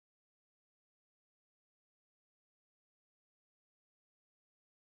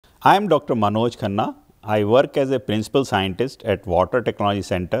I am Dr. Manoj Khanna. I work as a principal scientist at Water Technology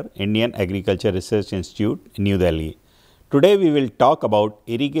Center, Indian Agriculture Research Institute, New Delhi. Today we will talk about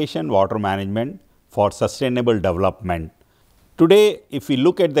irrigation water management for sustainable development. Today, if we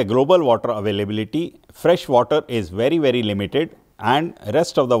look at the global water availability, fresh water is very limited and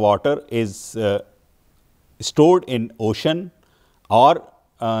rest of the water is stored in ocean or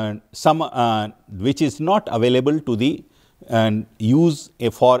which is not available to the use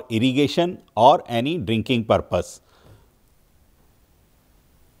for irrigation or any drinking purpose.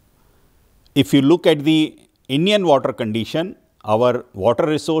 If you look at the Indian water condition, our water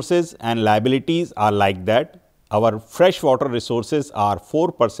resources and liabilities are like that. Our fresh water resources are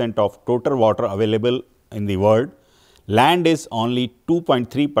 4% of total water available in the world. Land is only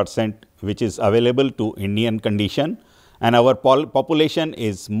 2.3% which is available to Indian condition, and our population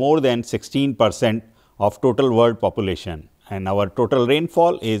is more than 16% of total world population, and our total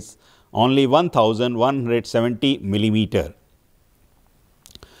rainfall is only 1170 millimeter.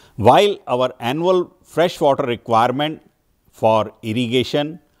 While our annual fresh water requirement for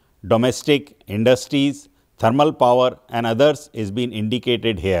irrigation, domestic, industries, thermal power and others is being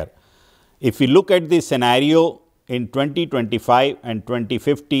indicated here. If we look at the scenario in 2025 and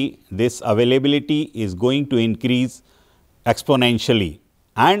 2050, this availability is going to increase exponentially,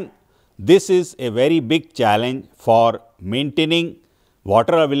 and this is a very big challenge for maintaining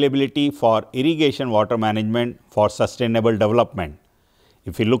water availability for irrigation water management for sustainable development.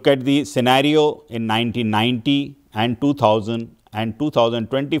 If you look at the scenario in 1990 and 2000 and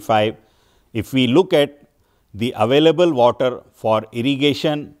 2025, if we look at the available water for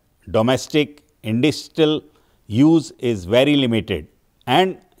irrigation, domestic, industrial use is very limited,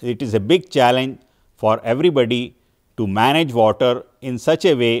 and it is a big challenge for everybody to manage water in such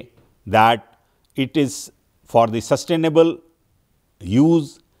a way that it is for the sustainable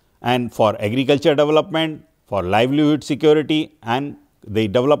use and for agriculture development, for livelihood security and the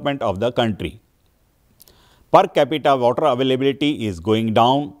development of the country. Per capita water availability is going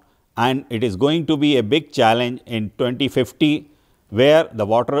down, and it is going to be a big challenge in 2050, where the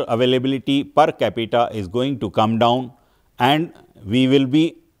water availability per capita is going to come down, and we will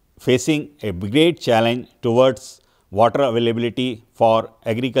be facing a great challenge towards water availability for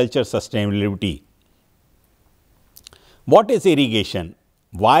agriculture sustainability. What is irrigation?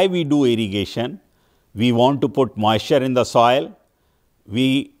 Why we do irrigation? We want to put moisture in the soil.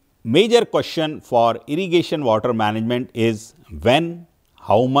 Major question for irrigation water management is when,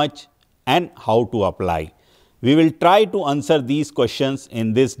 how much and how to apply. We will try to answer these questions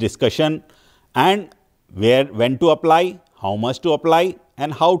in this discussion, and when to apply, how much to apply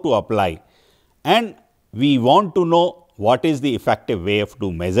and how to apply. And we want to know what is the effective way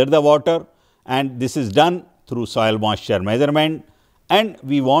to measure the water, and this is done through soil moisture measurement, and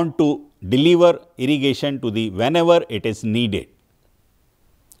we want to deliver irrigation to the whenever it is needed.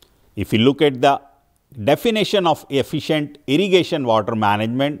 If you look at the definition of efficient irrigation water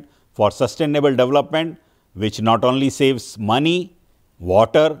management for sustainable development, which not only saves money,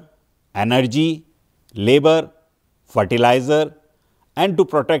 water, energy, labor, fertilizer, and to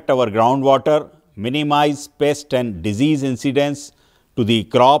protect our groundwater, minimize pest and disease incidence to the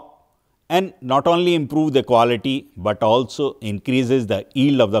crop, and not only improve the quality, but also increases the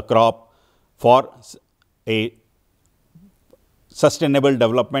yield of the crop for a sustainable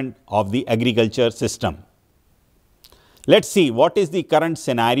development of the agriculture system. Let us see what is the current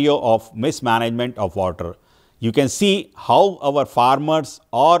scenario of mismanagement of water. You can see how our farmers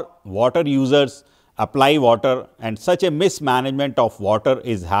or water users apply water, and such a mismanagement of water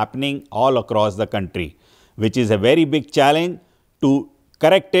is happening all across the country, which is a very big challenge to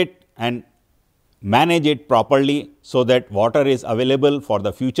correct it and manage it properly, so that water is available for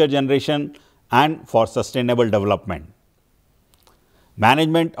the future generation and for sustainable development.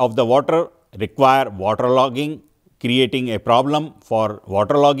 Management of the water require waterlogging, creating a problem for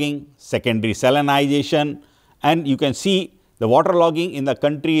waterlogging, secondary salinization, and you can see the waterlogging in the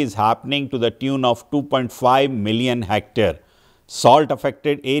country is happening to the tune of 2.5 million hectare. Salt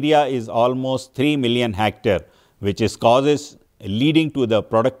affected area is almost 3 million hectare, which is causes leading to the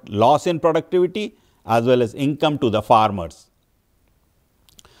loss in productivity as well as income to the farmers.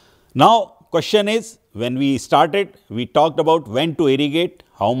 Now, question is, when we started, we talked about when to irrigate,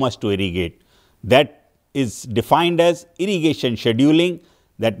 how much to irrigate. That is defined as irrigation scheduling.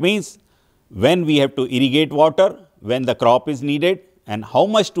 That means when we have to irrigate water, when the crop is needed, and how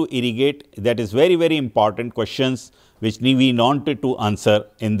much to irrigate. That is very important questions which we wanted to answer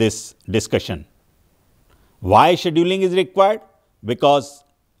in this discussion. Why scheduling is required? Because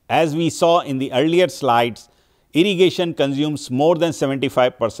as we saw in the earlier slides, irrigation consumes more than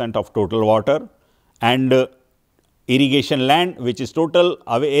 75% of total water, and irrigation land, which is total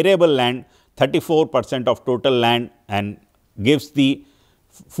arable land, 34% of total land, and gives the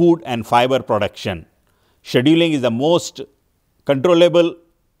food and fiber production. Scheduling is the most controllable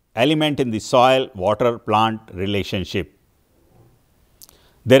element in the soil water plant relationship.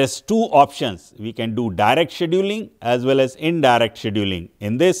 There is two options. We can do direct scheduling as well as indirect scheduling.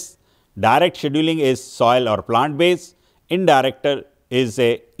 In this, direct scheduling is soil or plant based, indirect is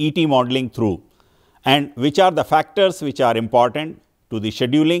a ET modeling through. And which are the factors which are important to the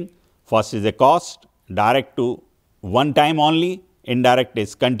scheduling? First is the cost, direct to one time only, indirect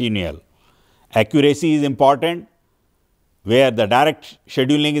is continual. Accuracy is important, where the direct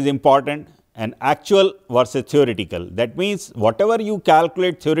scheduling is important, and actual versus theoretical. That means, whatever you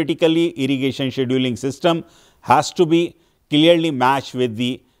calculate theoretically, irrigation scheduling system has to be clearly matched with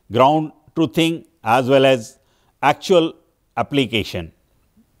the ground truthing as well as actual application.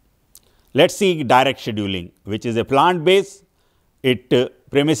 Let us see direct scheduling, which is a plant based.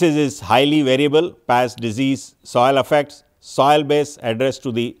 Premises is highly variable, pest, disease, soil effects, soil based address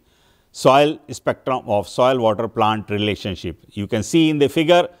to the soil spectrum of soil water plant relationship. You can see in the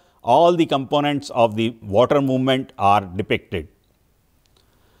figure all the components of the water movement are depicted.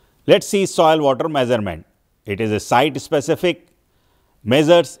 Let us see soil water measurement. It is a site specific,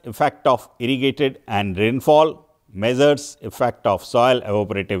 measures effect of irrigated and rainfall, measures effect of soil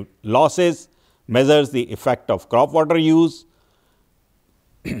evaporative losses, measures the effect of crop water use,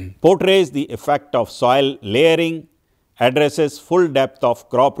 portrays the effect of soil layering, addresses full depth of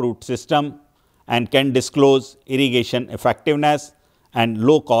crop root system, and can disclose irrigation effectiveness and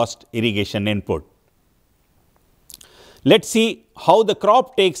low cost irrigation input. Let us see how the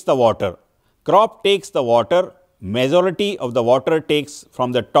crop takes the water. Crop takes the water, majority of the water takes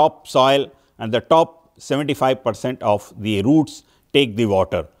from the top soil, and the top 75% of the roots take the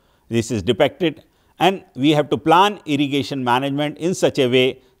water. This is depicted, and we have to plan irrigation management in such a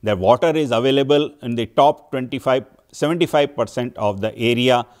way that water is available in the top 75% of the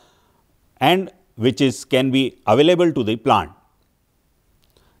area, and which can be available to the plant.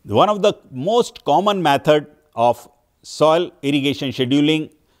 One of the most common method of soil irrigation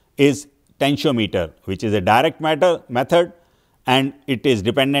scheduling is tensiometer, which is a direct method, and it is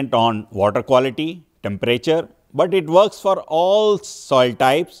dependent on water quality, temperature, but it works for all soil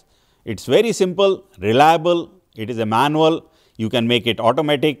types. It is very simple, reliable, it is a manual, you can make it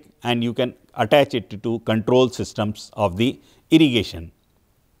automatic, and you can attach it to control systems of the irrigation.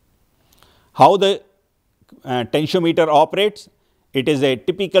 How the tensiometer operates? It is a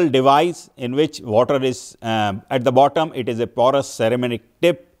typical device in which water is at the bottom, it is a porous ceramic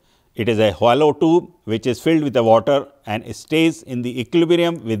tip, it is a hollow tube which is filled with the water and it stays in the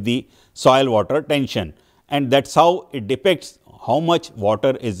equilibrium with the soil water tension, and that is how it depicts how much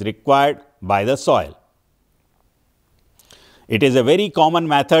water is required by the soil. It is a very common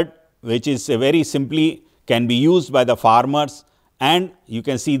method which is a very simply can be used by the farmers, and you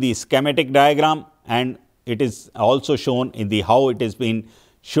can see the schematic diagram, and it is also shown in the how it has been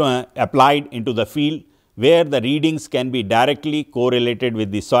applied into the field, where the readings can be directly correlated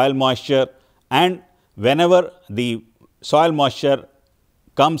with the soil moisture, and whenever the soil moisture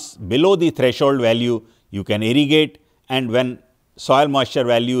comes below the threshold value, you can irrigate, and when soil moisture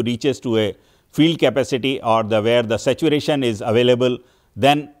value reaches to a field capacity or where the saturation is available,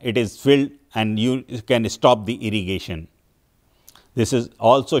 then it is filled and you can stop the irrigation. This is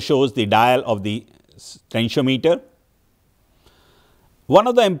also shows the dial of the tensiometer. One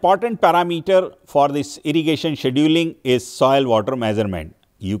of the important parameter for this irrigation scheduling is soil water measurement.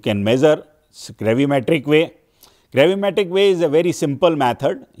 You can measure gravimetric way. Gravimetric way is a very simple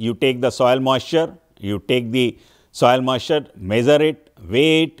method. You take the soil moisture, measure it,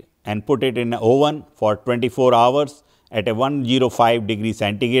 weigh it, and put it in an oven for 24 hours at a 105 degree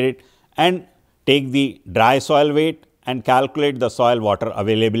centigrade, and take the dry soil weight and calculate the soil water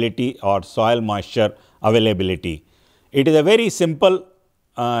availability or soil moisture availability. It is a very simple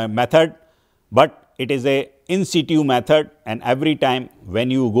method, but it is a in situ method, and every time when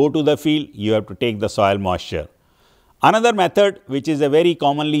you go to the field, you have to take the soil moisture. Another method which is a very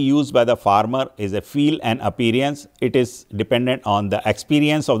commonly used by the farmer is a feel and appearance. It is dependent on the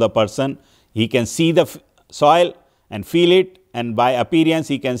experience of the person. He can see the soil and feel it, and by appearance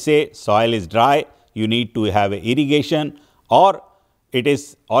he can say soil is dry, you need to have irrigation, or it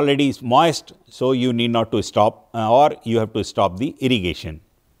is already moist, so you need not to stop or you have to stop the irrigation.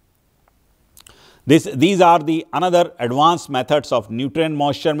 These are the another advanced methods of nutrient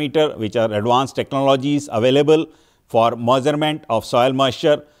moisture meter, which are advanced technologies available for measurement of soil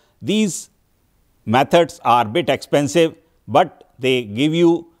moisture. These methods are bit expensive, but they give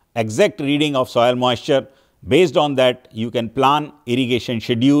you exact reading of soil moisture. Based on that, you can plan irrigation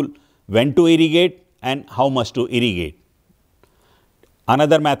schedule, when to irrigate and how much to irrigate.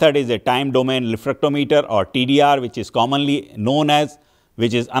 Another method is a time domain refractometer or TDR, which is commonly known as,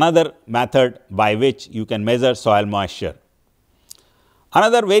 which is another method by which you can measure soil moisture.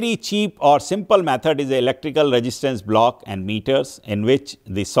 Another very cheap or simple method is the electrical resistance block and meters, in which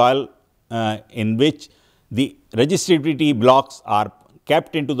the resistivity blocks are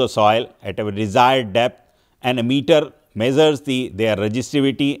kept into the soil at a desired depth, and a meter measures their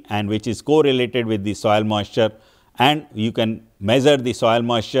resistivity, and which is correlated with the soil moisture, and you can measure the soil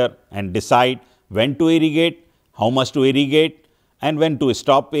moisture and decide when to irrigate, how much to irrigate, and when to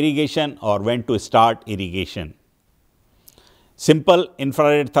stop irrigation or when to start irrigation. Simple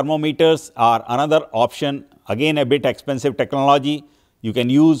infrared thermometers are another option, again a bit expensive technology you can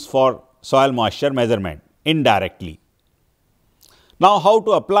use for soil moisture measurement indirectly. Now, how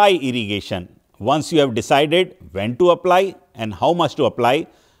to apply irrigation? Once you have decided when to apply and how much to apply,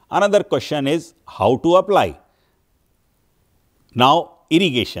 another question is how to apply. Now,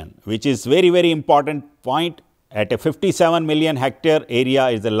 irrigation, which is very important point, at a 57 million hectare area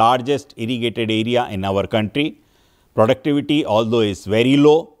is the largest irrigated area in our country. Productivity although is very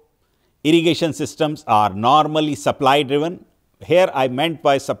low. Irrigation systems are normally supply driven. Here I meant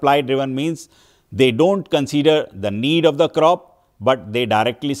by supply driven means they do not consider the need of the crop, but they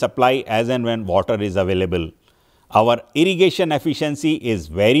directly supply as and when water is available. Our irrigation efficiency is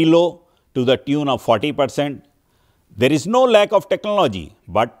very low, to the tune of 40%. There is no lack of technology,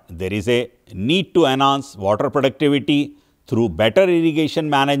 but there is a need to enhance water productivity through better irrigation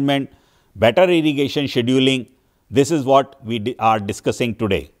management, better irrigation scheduling. This is what we are discussing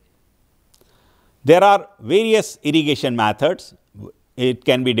today. There are various irrigation methods. It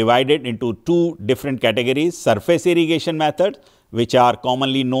can be divided into two different categories: surface irrigation methods, which are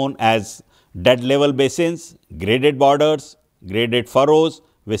commonly known as dead level basins, graded borders, graded furrows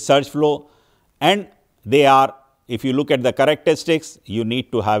with surge flow, and they are, if you look at the characteristics, you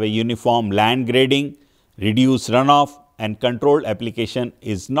need to have a uniform land grading, reduce runoff, and controlled application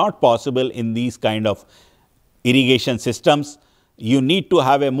is not possible in these kind of irrigation systems. You need to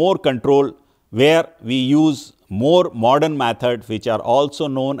have a more control, where we use more modern methods, which are also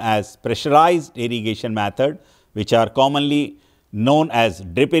known as pressurized irrigation method, which are commonly known as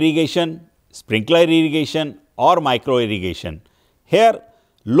drip irrigation, sprinkler irrigation or micro irrigation. Here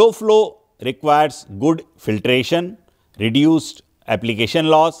low flow requires good filtration, reduced application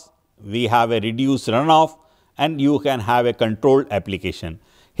loss, we have a reduced runoff, and you can have a controlled application.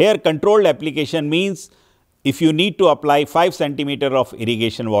 Here controlled application means if you need to apply 5 centimeter of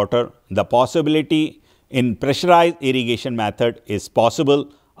irrigation water, the possibility in pressurized irrigation method is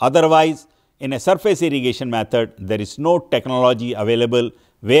possible. Otherwise, in a surface irrigation method, there is no technology available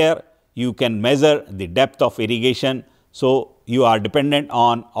where you can measure the depth of irrigation. So, you are dependent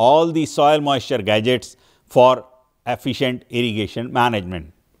on all the soil moisture gadgets for efficient irrigation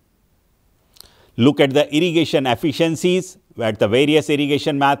management. Look at the irrigation efficiencies at the various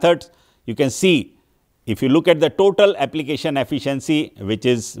irrigation methods. You can see, if you look at the total application efficiency, which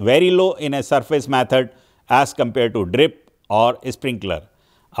is very low in a surface method as compared to drip or sprinkler.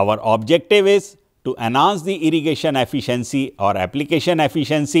 Our objective is to enhance the irrigation efficiency or application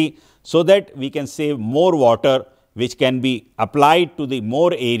efficiency, so that we can save more water, which can be applied to the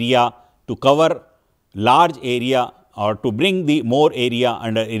more area to cover large area, or to bring the more area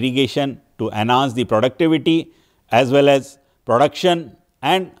under irrigation to enhance the productivity as well as production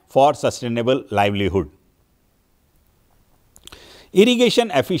and for sustainable livelihood. Irrigation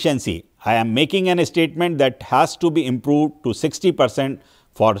efficiency, I am making a statement that has to be improved to 60%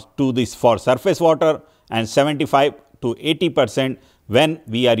 for surface water and 75 to 80% when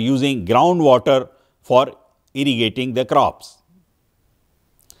we are using groundwater for irrigating the crops.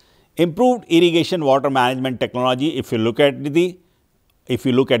 Improved irrigation water management technology, if you look at the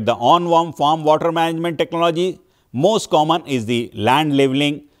on-farm water management technology, most common is the land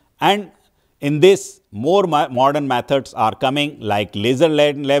leveling, and in this more modern methods are coming like laser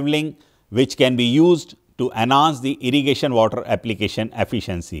land leveling, which can be used to enhance the irrigation water application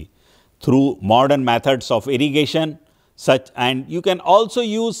efficiency through modern methods of irrigation and you can also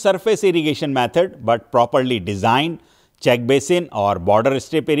use surface irrigation method, but properly designed, check basin or border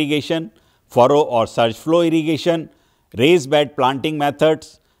strip irrigation, furrow or surge flow irrigation, raised bed planting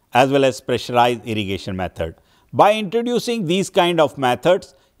methods as well as pressurized irrigation method. By introducing these kind of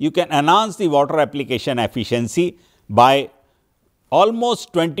methods, you can enhance the water application efficiency by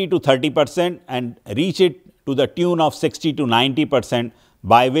almost 20 to 30% and reach it to the tune of 60 to 90%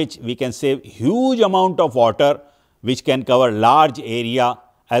 by which we can save huge amount of water, which can cover large area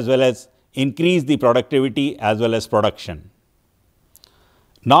as well as increase the productivity as well as production.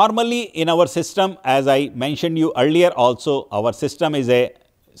 Normally in our system, as I mentioned you earlier also, our system is a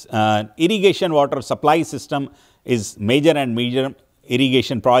irrigation water supply system is major and medium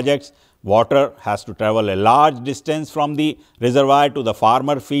irrigation projects. Water has to travel a large distance from the reservoir to the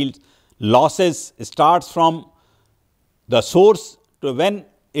farmer fields. Losses starts from the source to when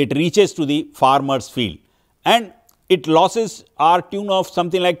it reaches to the farmer's field, and its losses are tune of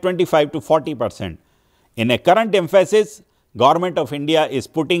something like 25 to 40%. In a current emphasis, Government of India is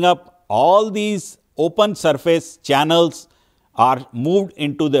putting up all these open surface channels are moved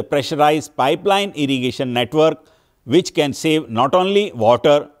into the pressurized pipeline irrigation network, which can save not only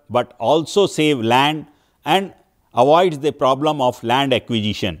water but also save land and avoids the problem of land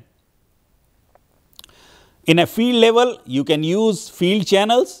acquisition. In a field level, you can use field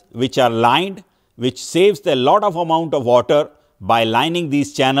channels which are lined, which saves a lot of amount of water by lining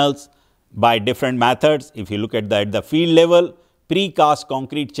these channels by different methods. If you look at the field level, precast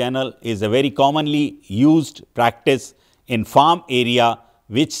concrete channel is a very commonly used practice in farm area,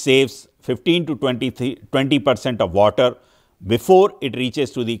 which saves 15 to 20% of water before it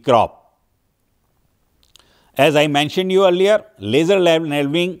reaches to the crop. As I mentioned you earlier, laser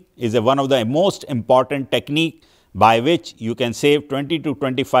leveling is one of the most important technique by which you can save 20 to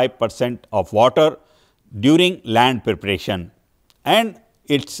 25% of water during land preparation, and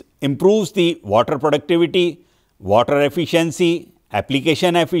it improves the water productivity, water efficiency,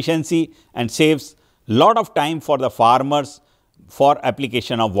 application efficiency, and saves lot of time for the farmers for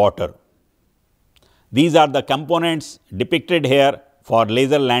application of water. These are the components depicted here for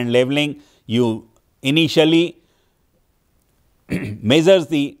laser land leveling. You initially measures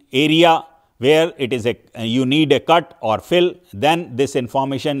the area where it is you need a cut or fill, then this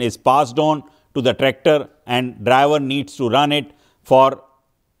information is passed on to the tractor and driver needs to run it for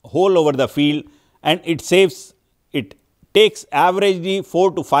whole over the field, and it takes averagely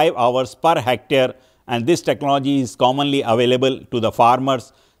 4 to 5 hours per hectare, and this technology is commonly available to the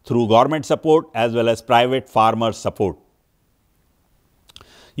farmers through government support as well as private farmer support.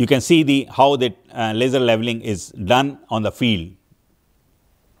 You can see how the laser leveling is done on the field.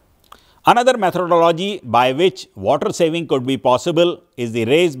 Another methodology by which water saving could be possible is the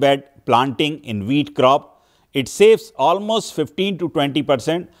raised bed planting in wheat crop. It saves almost 15 to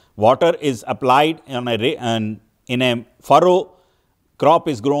 20%. Water is applied in a furrow. Crop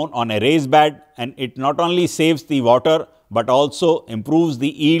is grown on a raised bed, and it not only saves the water but also improves the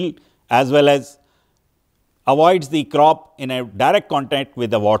yield as well as avoids the crop in a direct contact with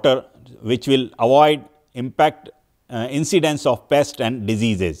the water, which will avoid incidence of pests and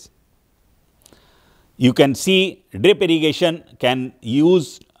diseases. You can see drip irrigation can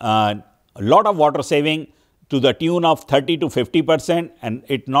use a lot of water saving to the tune of 30 to 50%, and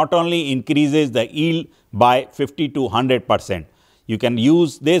it not only increases the yield by 50 to 100%. You can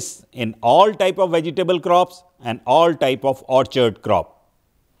use this in all type of vegetable crops and all type of orchard crop.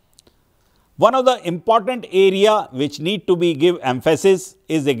 One of the important area which need to be give emphasis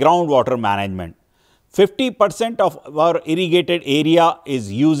is the groundwater management. 50% of our irrigated area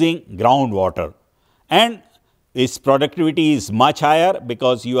is using groundwater, and its productivity is much higher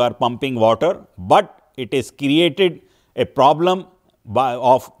because you are pumping water, but it is created a problem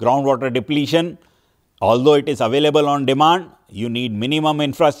of groundwater depletion. Although it is available on demand, you need minimum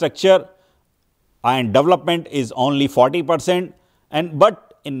infrastructure, and development is only 40%,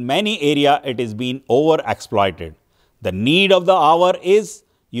 but in many area it is being over exploited. The need of the hour is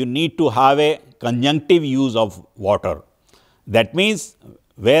you need to have a conjunctive use of water. That means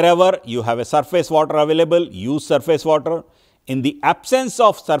wherever you have a surface water available, use surface water. In the absence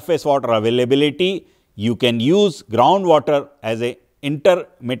of surface water availability, you can use groundwater as a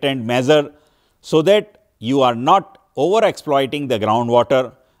intermittent measure, so that you are not over exploiting the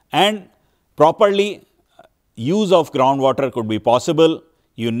groundwater, and properly use of groundwater could be possible.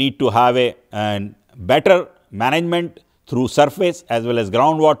 You need to have a better management through surface as well as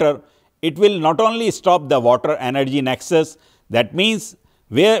groundwater. It will not only stop the water energy nexus, that means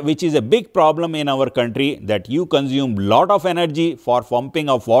which is a big problem in our country, that you consume lot of energy for pumping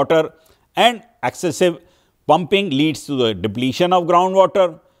of water, and excessive pumping leads to the depletion of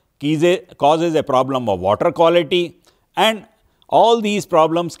groundwater, causes a problem of water quality, and all these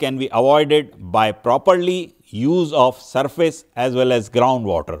problems can be avoided by properly use of surface as well as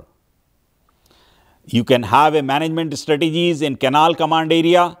groundwater. You can have a management strategies in canal command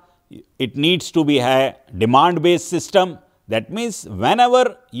area. It needs to be a demand based system. That means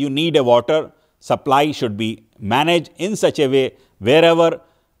whenever you need a water, supply should be managed in such a way wherever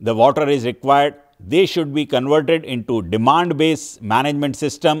the water is required, they should be converted into demand-based management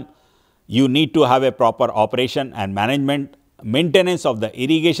system. You need to have a proper operation and maintenance of the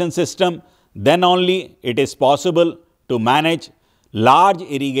irrigation system. Then only it is possible to manage large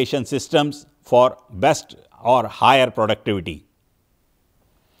irrigation systems for best or higher productivity.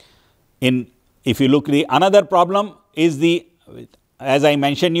 If you look, the another problem is as I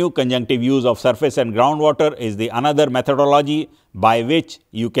mentioned you, conjunctive use of surface and groundwater is the another methodology by which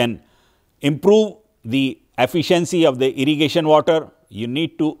you can improve the efficiency of the irrigation water. You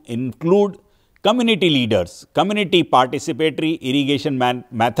need to include community leaders. Community participatory irrigation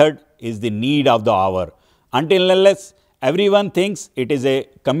method is the need of the hour. Until unless everyone thinks it is a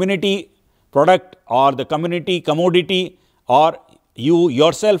community product or the community commodity, or you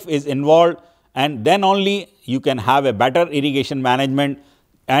yourself is involved, and then only you can have a better irrigation management,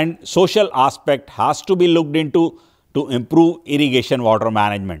 and social aspect has to be looked into to improve irrigation water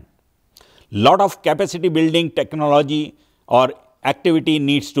management. Lot of capacity building technology or activity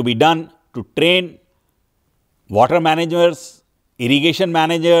needs to be done to train water managers, irrigation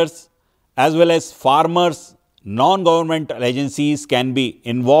managers, as well as farmers. Non-governmental agencies can be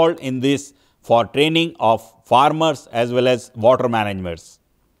involved in this for training of farmers as well as water managers.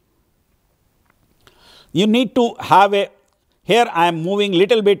 You need to have here I am moving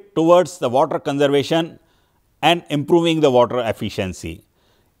little bit towards the water conservation and improving the water efficiency.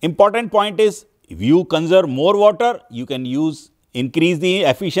 Important point is, if you conserve more water, you can increase the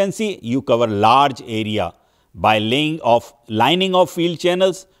efficiency. You cover large area by lining of field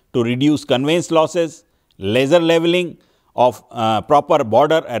channels to reduce conveyance losses, laser leveling of proper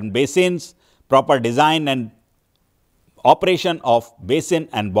border and basins, proper design and operation of basin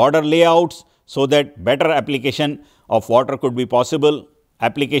and border layouts, so that better application of water could be possible,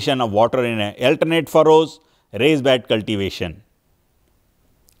 application of water in alternate furrows, raised bed cultivation.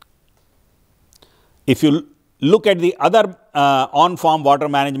 If you look at the other on-farm water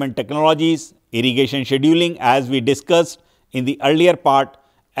management technologies, irrigation scheduling, as we discussed in the earlier part,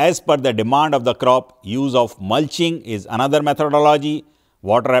 as per the demand of the crop, use of mulching is another methodology,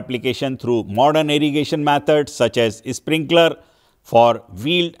 water application through modern irrigation methods such as sprinkler for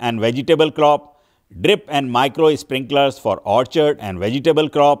field and vegetable crop, drip and micro sprinklers for orchard and vegetable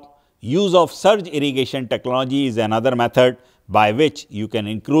crop. Use of surge irrigation technology is another method by which you can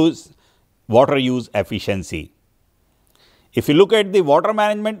increase water use efficiency. If you look at the water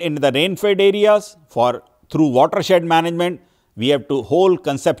management in the rain-fed areas, through watershed management, we have to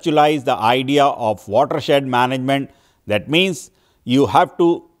conceptualize the idea of watershed management. That means you have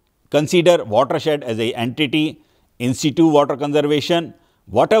to consider watershed as an entity, in situ water conservation.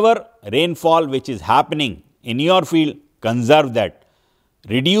 Whatever rainfall which is happening in your field, conserve that.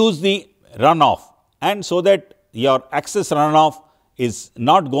 Reduce the runoff, and so that your excess runoff is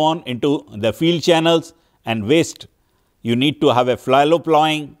not gone into the field channels and waste. You need to have a fallow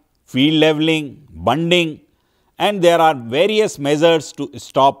plowing, field leveling, bunding, and there are various measures to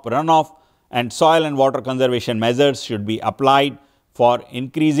stop runoff, and soil and water conservation measures should be applied for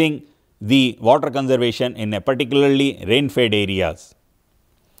increasing the water conservation in a particularly rain-fed areas.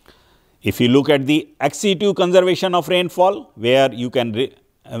 If you look at the ex situ conservation of rainfall, where you can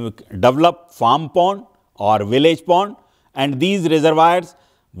develop farm pond or village pond, and these reservoirs,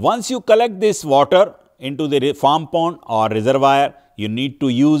 once you collect this water into the farm pond or reservoir, you need to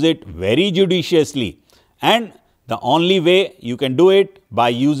use it very judiciously, and the only way you can do it by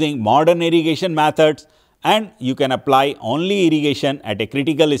using modern irrigation methods, and you can apply only irrigation at a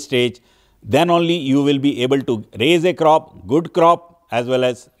critical stage. Then only you will be able to raise a crop, good crop, as well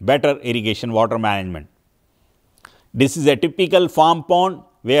as better irrigation water management. This is a typical farm pond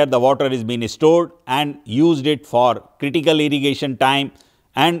where the water is being stored and used it for critical irrigation time,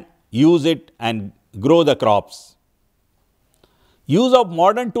 and use it and grow the crops. Use of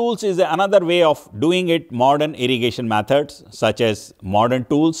modern tools is another way of doing it. Modern irrigation methods such as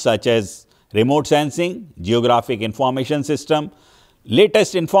remote sensing, geographic information system,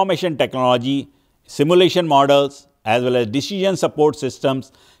 latest information technology, simulation models, as well as decision support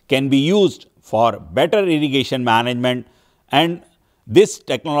systems can be used for better irrigation management, and this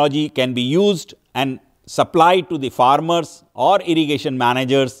technology can be used and supplied to the farmers or irrigation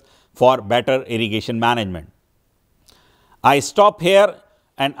managers for better irrigation management. I stop here,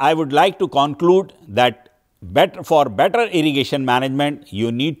 and I would like to conclude that for better irrigation management,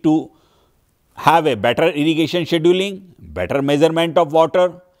 you need to have a better irrigation scheduling, better measurement of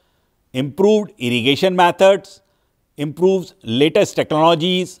water, improved irrigation methods, improves latest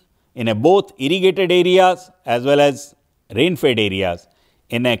technologies in both irrigated areas as well as rain-fed areas,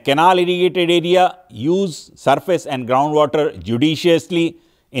 In a canal irrigated area, use surface and groundwater judiciously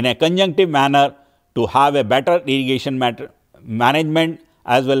in a conjunctive manner to have a better irrigation management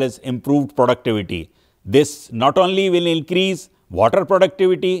as well as improved productivity. This not only will increase water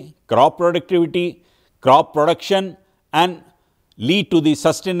productivity, crop production and lead to the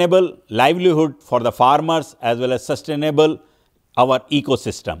sustainable livelihood for the farmers as well as sustainable our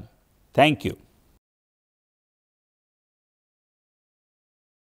ecosystem. Thank you.